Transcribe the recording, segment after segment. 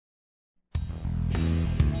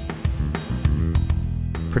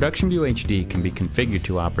ProductionVIEW HD can be configured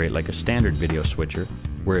to operate like a standard video switcher,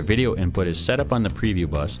 where a video input is set up on the preview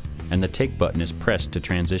bus and the take button is pressed to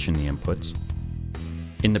transition the inputs.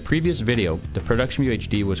 In the previous video, the ProductionVIEW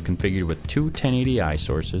HD was configured with two 1080i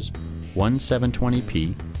sources, one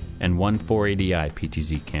 720p, and one 480i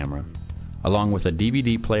PTZ camera, along with a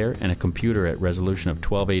DVD player and a computer at resolution of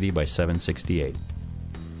 1280 by 768.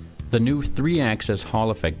 The new 3-axis Hall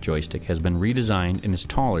effect joystick has been redesigned and is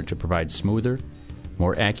taller to provide smoother,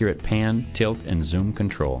 more accurate pan, tilt, and zoom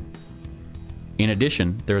control. In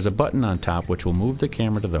addition, there is a button on top which will move the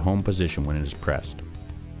camera to the home position when it is pressed.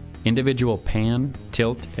 Individual pan,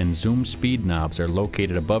 tilt, and zoom speed knobs are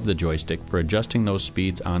located above the joystick for adjusting those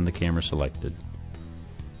speeds on the camera selected.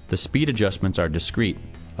 The speed adjustments are discrete,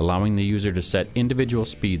 allowing the user to set individual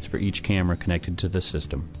speeds for each camera connected to the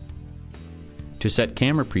system. To set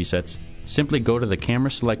camera presets, simply go to the camera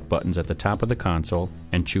select buttons at the top of the console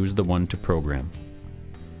and choose the one to program.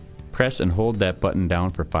 Press and hold that button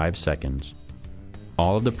down for 5 seconds.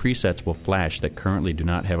 All of the presets will flash that currently do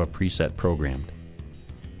not have a preset programmed.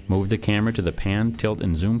 Move the camera to the pan, tilt,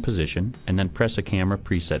 and zoom position, and then press a camera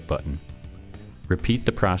preset button. Repeat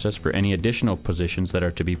the process for any additional positions that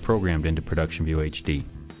are to be programmed into ProductionVIEW HD.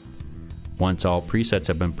 Once all presets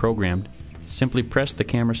have been programmed, simply press the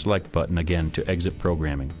camera select button again to exit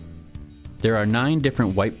programming. There are 9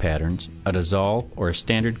 different wipe patterns, a dissolve, or a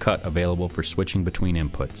standard cut available for switching between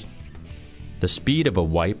inputs. The speed of a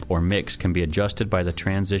wipe or mix can be adjusted by the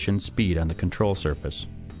transition speed on the control surface.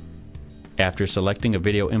 After selecting a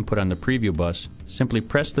video input on the preview bus, simply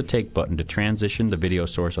press the take button to transition the video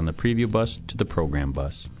source on the preview bus to the program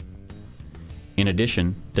bus. In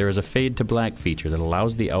addition, there is a fade to black feature that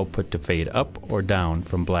allows the output to fade up or down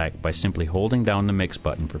from black by simply holding down the mix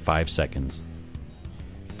button for 5 seconds.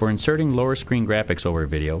 For inserting lower screen graphics over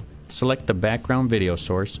video, select the background video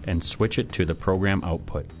source and switch it to the program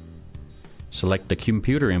output. Select the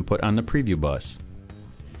computer input on the preview bus.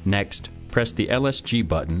 Next, press the LSG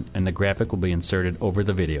button and the graphic will be inserted over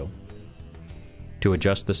the video. To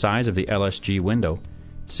adjust the size of the LSG window,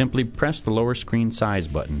 simply press the lower screen size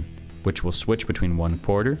button, which will switch between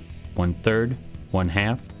 1/4, 1/3,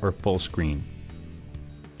 1/2, or full screen.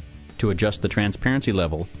 To adjust the transparency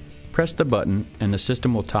level, press the button and the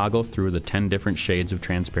system will toggle through the 10 different shades of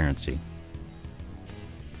transparency.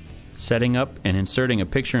 Setting up and inserting a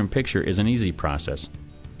picture-in-picture is an easy process.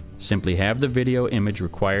 Simply have the video image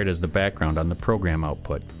required as the background on the program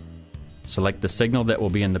output. Select the signal that will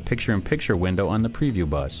be in the picture-in-picture window on the preview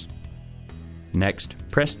bus. Next,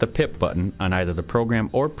 press the PIP button on either the program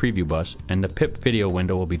or preview bus and the PIP video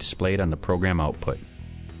window will be displayed on the program output.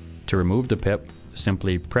 To remove the PIP,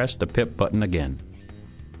 simply press the PIP button again.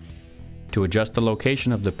 To adjust the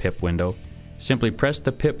location of the PIP window, simply press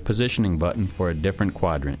the PIP positioning button for a different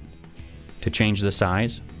quadrant. To change the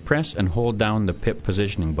size, press and hold down the PIP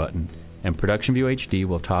positioning button, and ProductionVIEW HD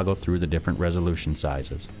will toggle through the different resolution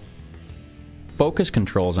sizes. Focus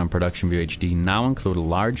controls on ProductionVIEW HD now include a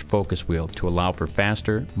large focus wheel to allow for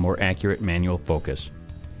faster, more accurate manual focus.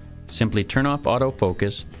 Simply turn off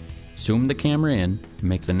autofocus, zoom the camera in,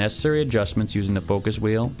 make the necessary adjustments using the focus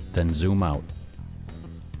wheel, then zoom out.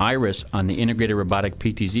 Iris on the integrated robotic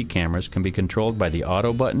PTZ cameras can be controlled by the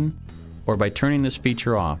auto button or by turning this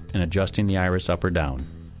feature off and adjusting the iris up or down.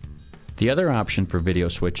 The other option for video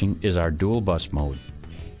switching is our dual bus mode.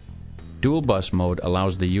 Dual bus mode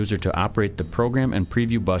allows the user to operate the program and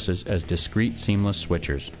preview buses as discrete seamless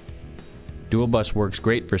switchers. Dual bus works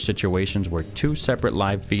great for situations where 2 separate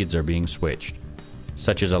live feeds are being switched,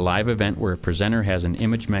 such as a live event where a presenter has an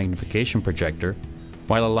image magnification projector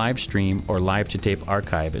while a live stream or live-to-tape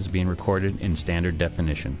archive is being recorded in standard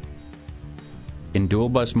definition. In dual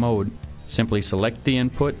bus mode, simply select the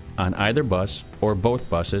input on either bus or both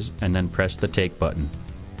buses and then press the take button.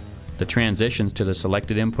 The transitions to the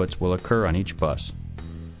selected inputs will occur on each bus.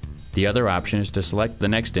 The other option is to select the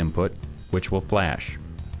next input, which will flash.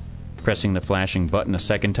 Pressing the flashing button a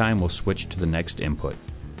second time will switch to the next input.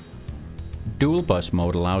 Dual bus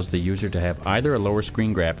mode allows the user to have either a lower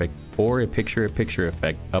screen graphic or a picture-in-picture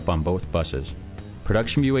effect up on both buses.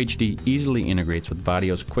 ProductionVIEW HD easily integrates with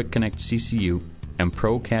Vaddio's Quick Connect CCU and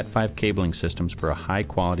Pro Cat5 cabling systems for a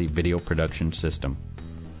high-quality video production system.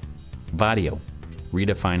 Vaddio,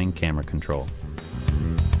 redefining camera control.